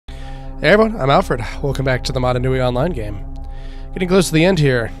Hey everyone, I'm Alfred. Welcome back to the Mata Nui online game. Getting close to the end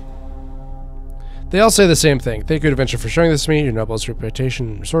here. They all say the same thing. Thank you, Adventure, for showing this to me. Your noble reputation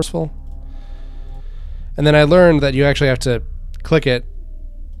and resourceful. And then I learned that you actually have to click it.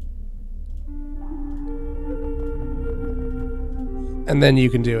 And then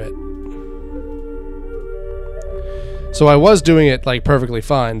you can do it. So I was doing it like perfectly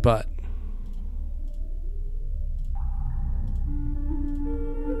fine, but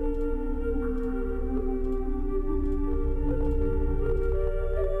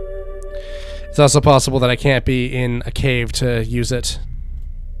it's also possible that I can't be in a cave to use it.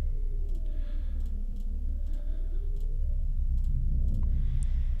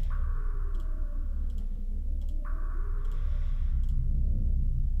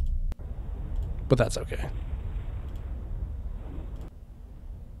 But that's okay.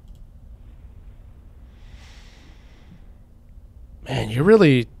 Man, you're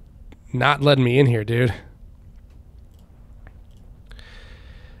really not letting me in here, dude.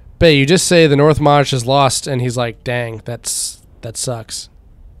 Bay, you just say the North March is lost, and he's like, dang, that sucks.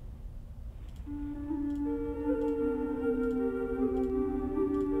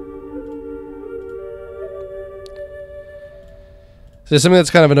 So something that's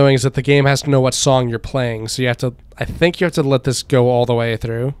kind of annoying is that the game has to know what song you're playing, so you have to, I think you have to let this go all the way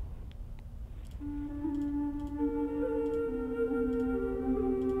through.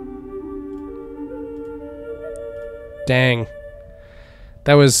 Dang.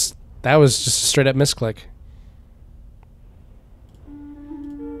 That was just a straight up misclick.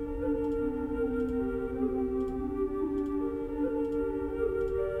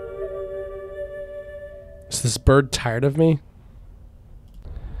 Is this bird tired of me?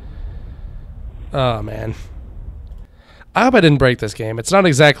 Oh man. I hope I didn't break this game. It's not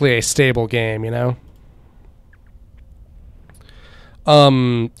exactly a stable game, you know?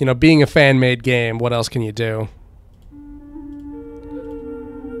 You know, being a fan-made game, what else can you do?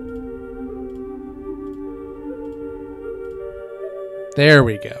 There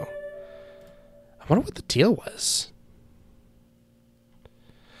we go. I wonder what the deal was.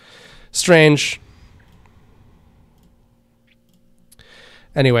 Strange.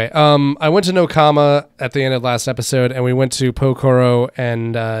 Anyway, I went to Nokama at the end of last episode, and we went to Koro,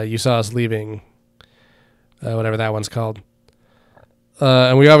 and you saw us leaving. Whatever that one's called.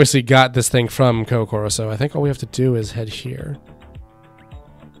 And we obviously got this thing from Koro, so I think all we have to do is head here.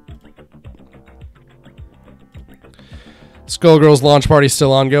 Skullgirl's launch party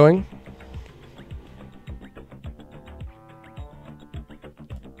still ongoing.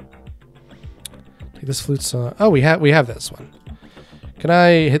 Take this flute song. Oh, we have this one. Can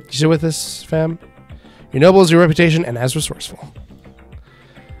I hit you with this, fam? Your noble is your reputation and as resourceful.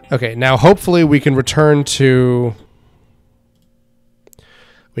 Okay, now hopefully we can return to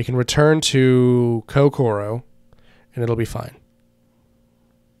Koro, and it'll be fine.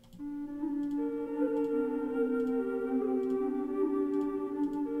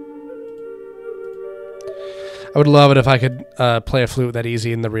 I would love it if I could play a flute that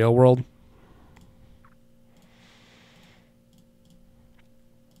easy in the real world.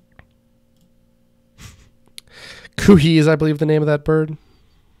 Kuhi is, I believe, the name of that bird.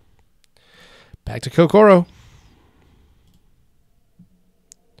 Back to Koro.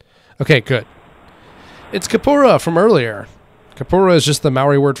 Okay, good. It's Kapura from earlier. Kapura is just the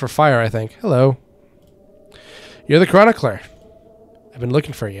Maori word for fire, I think. Hello. You're the chronicler. I've been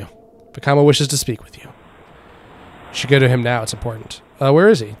looking for you. Vakama wishes to speak with you. You should go to him now. It's important. Where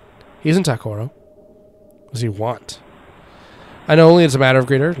is he? He's in Takoro. What does he want? I know only it's a matter of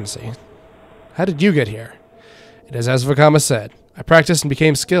great urgency. How did you get here? It is as Vakama said. I practiced and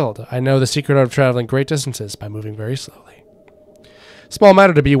became skilled. I know the secret art of traveling great distances by moving very slowly. Small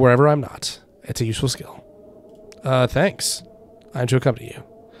matter to be wherever I'm not. It's a useful skill. Thanks. I'm to accompany you.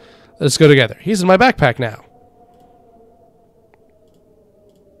 Let's go together. He's in my backpack now.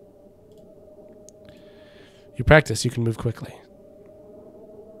 You practice, you can move quickly.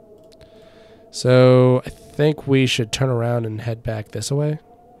 So I think we should turn around and head back this way.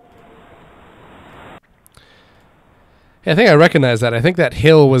 Hey, I think I recognize that. I think that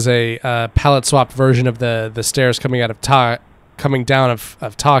hill was a palette swapped version of the stairs coming out of coming down of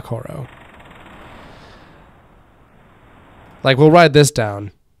Takoro. Like, we'll ride this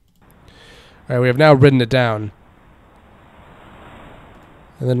down. All right, we have now ridden it down.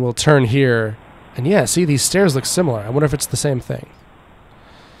 And then we'll turn here. And yeah, see, these stairs look similar. I wonder if it's the same thing.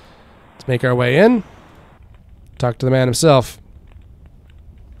 Let's make our way in. Talk to the man himself.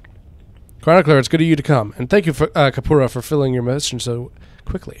 Chronicler, it's good of you to come. And thank you, Kapura, for filling your mission so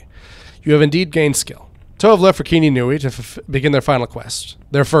quickly. You have indeed gained skill. Toa have left for Kini Nui to begin their final quest.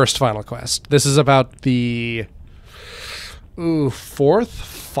 Their first final quest. This is about the fourth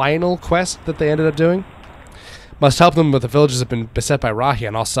final quest that they ended up doing. Must help them, but the villages have been beset by Rahi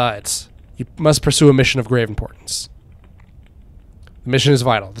on all sides. You must pursue a mission of grave importance. The mission is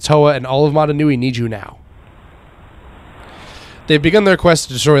vital. The Toa and all of Mata Nui need you now. They've begun their quest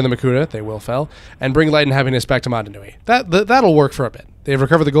to destroy the Makuta, they will fail, and bring light and happiness back to Mata Nui. That'll work for a bit. They've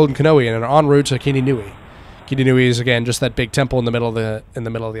recovered the Golden Kanoe and are en route to Kini Nui. Kini Nui is, again, just that big temple in the middle of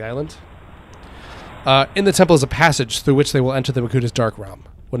the island. In the temple is a passage through which they will enter the Makuta's dark realm.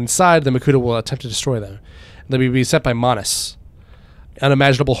 When inside, the Makuta will attempt to destroy them. They'll be beset by Manas,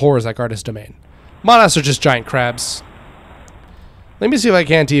 unimaginable horrors that guard his domain. Manas are just giant crabs. Let me see if I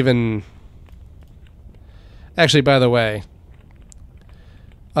can't even... Actually, by the way...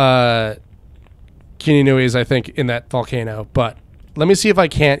 Kini Nui is, I think, in that volcano, but let me see if I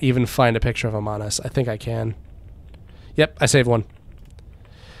can't even find a picture of a Manas. I think I can. Yep, I saved one.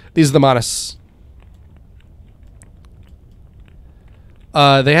 These are the Manas.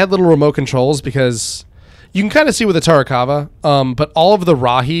 They had little remote controls because you can kind of see with the Tarakava, but all of the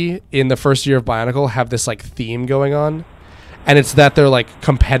Rahi in the first year of Bionicle have this like theme going on, and it's that they're like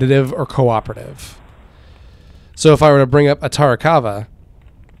competitive or cooperative. So if I were to bring up a Tarakava,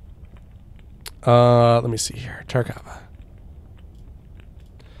 let me see here, Tarakava.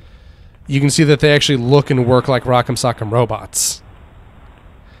 You can see that they actually look and work like Rock'em Sock'em robots.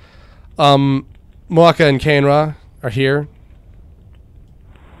 Moaka and Kainra are here.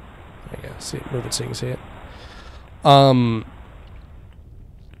 There you go. See it, move it so you can see it. And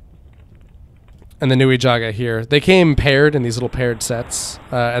the Nui Jaga here. They came paired in these little paired sets,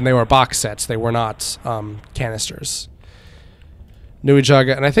 and they were box sets. They were not canisters. Nui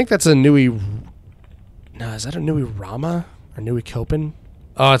Jaga, and I think that's a Nui... No, is that a Nui Rama? Or Nui Kopen?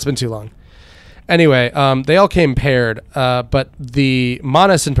 Oh, it's been too long. Anyway, they all came paired, but the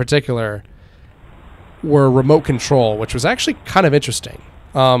Manas in particular were remote control, which was actually kind of interesting.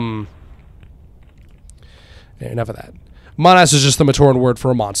 Enough of that. Manas is just the Matoran word for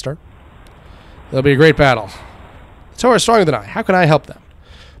a monster. There'll be a great battle. The Toa are stronger than I. How can I help them?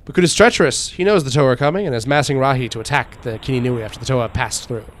 Bakut is treacherous. He knows the Toa are coming and is massing Rahi to attack the Kini Nui after the Toa have passed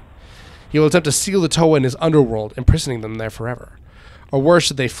through. He will attempt to seal the Toa in his underworld, imprisoning them there forever. Or worse,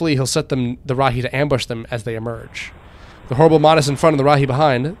 should they flee, he'll set them the Rahi to ambush them as they emerge. The horrible Manas in front and the Rahi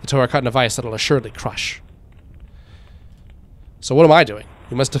behind, the Toa are caught in a vice that'll assuredly crush. So what am I doing?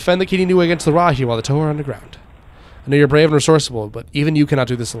 You must defend the Kini Nui against the Rahi while the Toa are underground. I know you're brave and resourceful, but even you cannot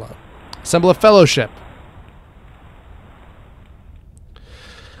do this alone. Assemble a fellowship.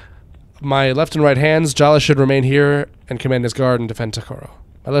 My left and right hands, Jala should remain here and command his guard and defend Koro.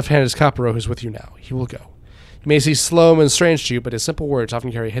 My left hand is Kaporo, who's with you now. He will go. He may seem slow and strange to you, but his simple words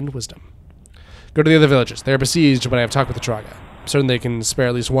often carry hidden wisdom. Go to the other villages. They are besieged, but I have talked with the Traga. I'm certain they can spare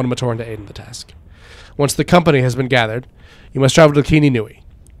at least one Matoran to aid in the task. Once the company has been gathered, you must travel to Kini Nui.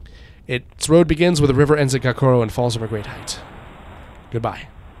 Its road begins where the river ends at Koro and falls from a great height. Goodbye.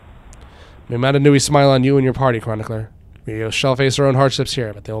 May Mata Nui smile on you and your party, Chronicler. We shall face our own hardships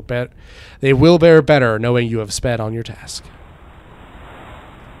here, but they will bear better knowing you have sped on your task.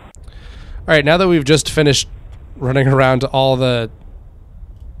 Alright, now that we've just finished running around to all the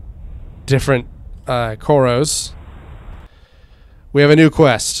different Koros, we have a new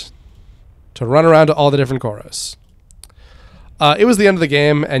quest. To run around to all the different Koros. It was the end of the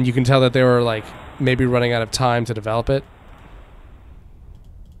game, and you can tell that they were, like, maybe running out of time to develop it.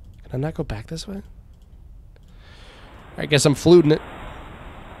 Can I not go back this way? I guess I'm fluting it.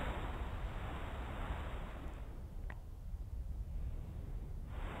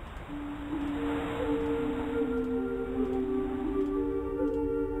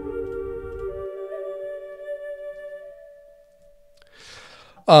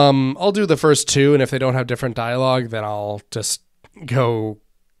 I'll do the first two, and if they don't have different dialogue, then I'll just go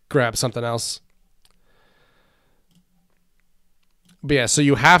grab something else. But yeah, so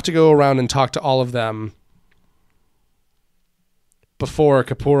you have to go around and talk to all of them before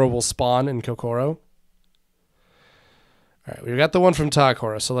Kapura will spawn in Kokoro. Alright, we've got the one from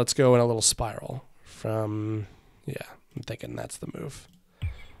Takora, so let's go in a little spiral. Yeah, I'm thinking that's the move.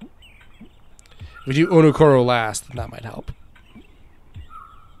 If we do Onukoro last, then that might help.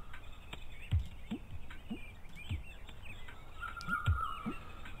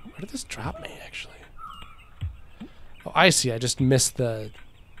 Where did this drop me, actually? Oh, I see. I just missed the...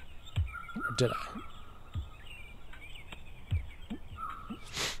 Or did I?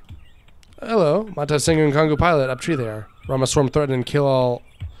 Hello. Mata Singu and Kongo pilot. Up tree there. Ramaswarm threaten and kill all...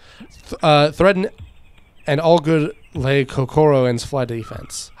 threaten and all good lay Kokoro and fly to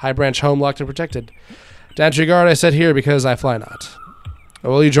defense. High branch home locked and protected. Dantry guard, I said here because I fly not. Oh,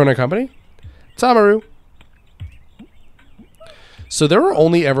 will you join our company? Tamaru. So there were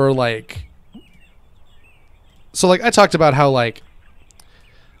only ever, like... So, like, I talked about how, like,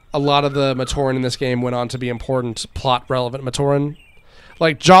 a lot of the Matoran in this game went on to be important plot-relevant Matoran.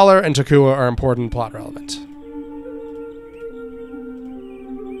 Like, Jaller and Takua are important plot-relevant.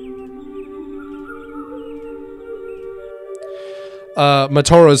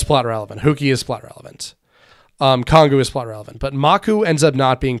 Matoro is plot-relevant. Huki is plot-relevant. Kongu is plot-relevant. But Maku ends up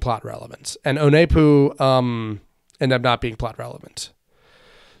not being plot-relevant. And Onepu end up not being plot-relevant.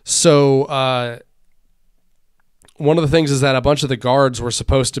 So, one of the things is that a bunch of the guards were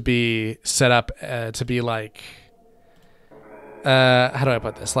supposed to be set up to be like... how do I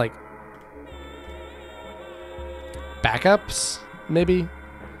put this? Like... backups, maybe?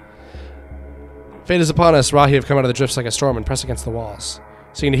 Fate is upon us. Rahi have come out of the drifts like a storm and press against the walls.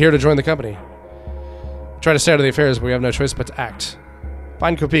 Seeking here to join the company. Try to stay out of the affairs, but we have no choice but to act.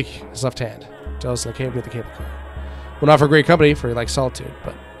 Find Kopik, his left hand. Tells in the cave near the cable car. Will not for great company, for he likes solitude,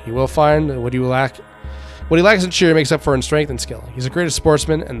 but he will find what he will lack. What he lacks in cheer makes up for in strength and skill. He's the greatest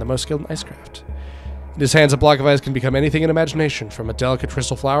sportsman and the most skilled in icecraft. In his hands, a block of ice can become anything in imagination, from a delicate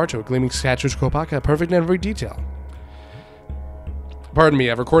crystal flower to a gleaming statue's kopaka, perfect in every detail. Pardon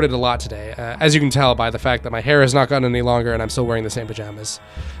me, I've recorded a lot today, as you can tell by the fact that my hair has not gotten any longer and I'm still wearing the same pajamas.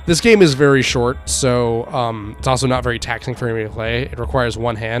 This game is very short, so it's also not very taxing for me to play. It requires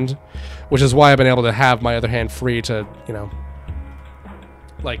one hand, which is why I've been able to have my other hand free to, you know,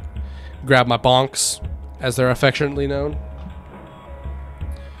 like, grab my bonks, as they're affectionately known.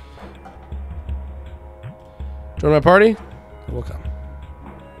 Join my party? We'll come.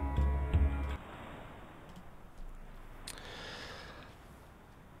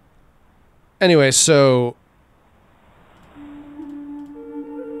 Anyway, so...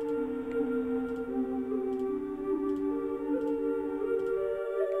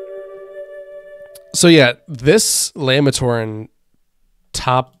 So yeah, this Lamatoran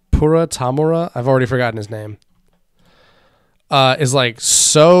Tamura, I've already forgotten his name, is like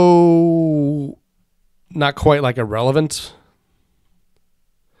so not quite like irrelevant,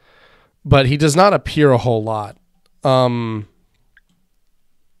 but he does not appear a whole lot.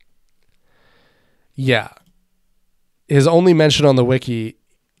 Yeah. His only mention on the wiki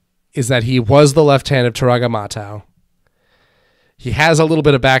is that he was the left hand of Turaga Matau. He has a little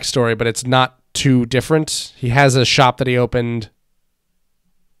bit of backstory, but it's not too different. He has a shop that he opened.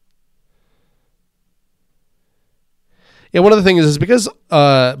 Yeah, one of the things is because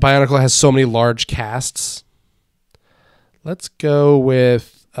Bionicle has so many large casts. Let's go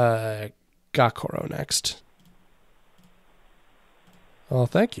with Gakoro next. Oh,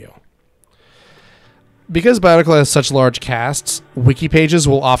 thank you. Because Bionicle has such large casts, wiki pages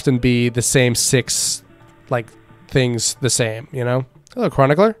will often be the same 6, like, things the same, you know? Hello,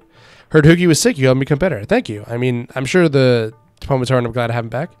 Chronicler. Heard Hugi was sick. You helped me become better. Thank you. I mean, I'm sure the Pomatoran, I'm glad to have him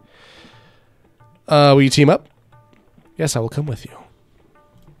back. Will you team up? Yes, I will come with you.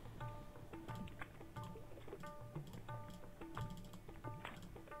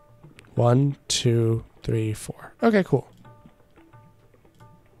 One, two, three, four. Okay, cool.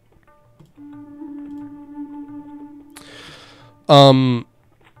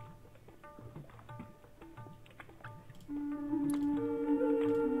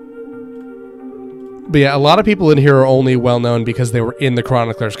 But yeah, a lot of people in here are only well known because they were in the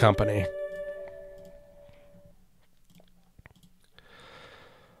Chronicler's company.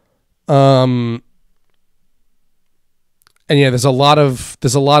 And yeah, there's a lot of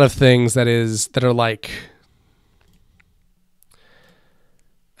things that are like,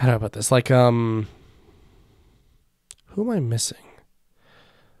 how do I put this? Like, who am I missing?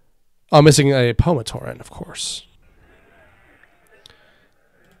 Oh, I'm missing a Pomatoran, of course.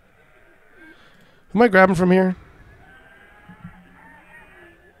 Who am I grabbing from here?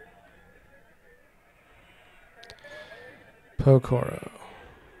 Koro.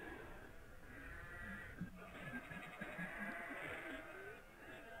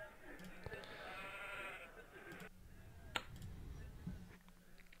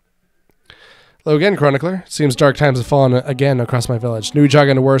 Hello again, Chronicler. Seems dark times have fallen again across my village. New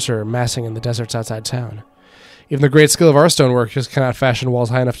Jaga and worse are massing in the deserts outside town. Even the great skill of our stonework just cannot fashion walls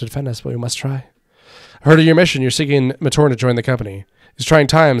high enough to defend us, but we must try. I heard of your mission. You're seeking Matoran to join the company. It's trying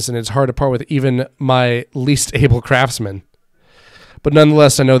times, and it's hard to part with even my least able craftsman. But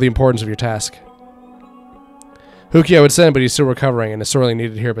nonetheless, I know the importance of your task. Huki I would send, but he's still recovering, and is sorely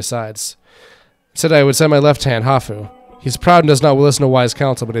needed here besides. I said I would send my left hand, Hafu. He's proud and does not listen to wise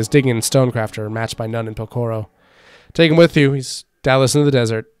counsel, but his digging and stonecraft are matched by none in Koro. Take him with you. He's Doubtless into the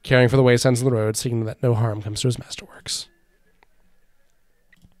desert, caring for the waysigns on the road, seeking that no harm comes to his masterworks.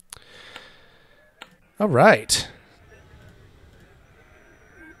 All right.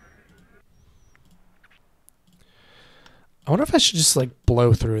 I wonder if I should just, like,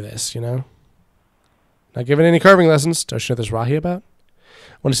 blow through this, you know? Not giving any carving lessons. Don't you know there's Rahi about?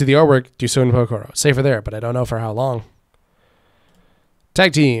 Want to see the artwork? Do so in Koro. Safer there, but I don't know for how long.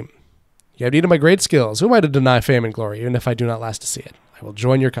 Tag team. You have need of my great skills. Who am I to deny fame and glory, even if I do not last to see it? I will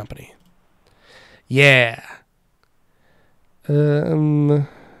join your company. Yeah. Oh,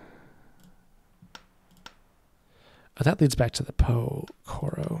 that leads back to the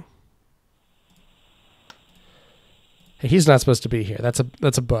Koro. Hey, he's not supposed to be here. That's a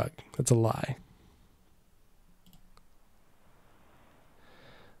bug. That's a lie.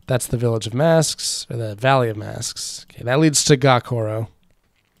 That's the Village of Masks, or the Valley of Masks. Okay, that leads to Koro.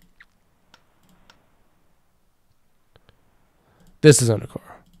 This is Onokoro.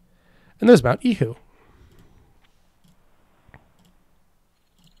 And there's Mount Ihu. All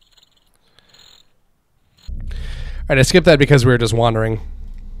right, I skipped that because we were just wandering.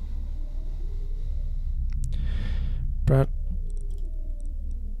 But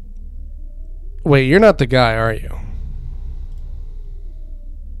wait, you're not the guy, are you?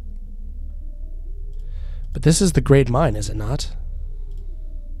 But this is the Great Mine, is it not?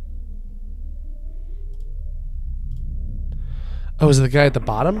 Oh, is it the guy at the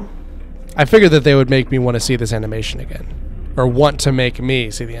bottom? I figured that they would make me want to see this animation again. Or want to make me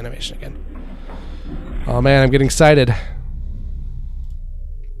see the animation again. Oh man, I'm getting excited.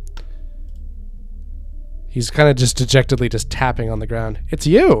 He's kind of just dejectedly just tapping on the ground. It's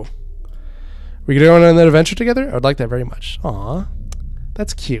you! We could go on that adventure together? I would like that very much. Aw,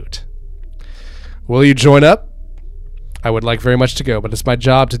 that's cute. Will you join up? I would like very much to go, but it's my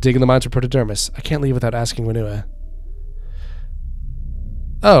job to dig in the mines for Protodermis. I can't leave without asking Winua.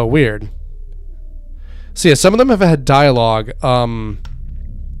 Oh, weird. So yeah, some of them have had dialogue.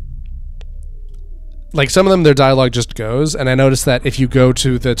 Like some of them, their dialogue just goes, and I noticed that if you go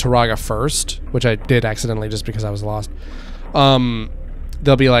to the Turaga first, which I did accidentally just because I was lost,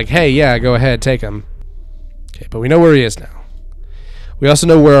 they'll be like, "Hey, yeah, go ahead, take him." Okay, but we know where he is now. We also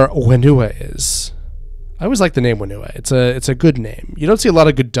know where Winua is. I always like the name Winua. It's a good name. You don't see a lot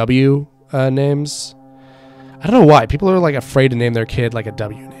of good W names. I don't know why. People are like afraid to name their kid like a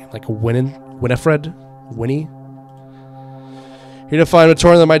W name. Like Winifred? Winnie? Here to find a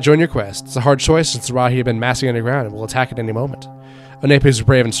Torin that might join your quest. It's a hard choice since the Rahi have been massing underground and will attack at any moment. Onepe is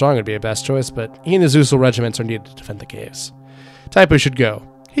brave and strong would be a best choice, but he and his Usul regiments are needed to defend the caves. Taipu should go.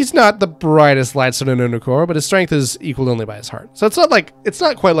 He's not the brightest lightstone in Onokoro, but his strength is equaled only by his heart. So it's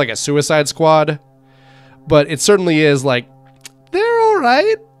not quite like a Suicide Squad, but it certainly is like, they're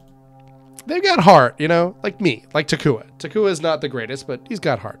alright. They've got heart, you know? Like me. Like Takua. Takua is not the greatest, but he's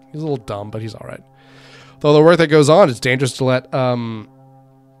got heart. He's a little dumb, but he's alright. Though the work that goes on, it's dangerous to let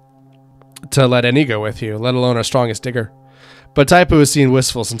any go with you, let alone our strongest digger. But Taipu has seemed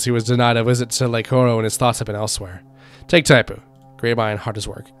wistful since he was denied a visit to Lake Koro and his thoughts have been elsewhere. Take Taipu. Great mind, hard as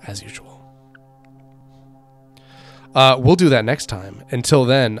work, as usual. We'll do that next time. Until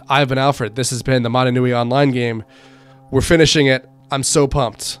then, I've been Alfred. This has been the Mata Nui online game. We're finishing it. I'm so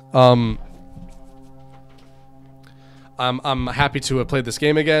pumped. I'm happy to have played this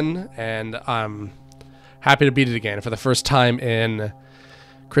game again, and I'm happy to beat it again for the first time in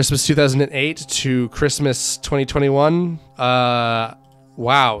Christmas 2008 to Christmas 2021.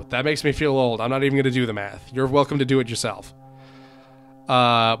 Wow, that makes me feel old. I'm not even going to do the math. You're welcome to do it yourself.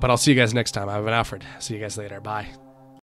 But I'll see you guys next time. I've been Alfred. See you guys later. Bye.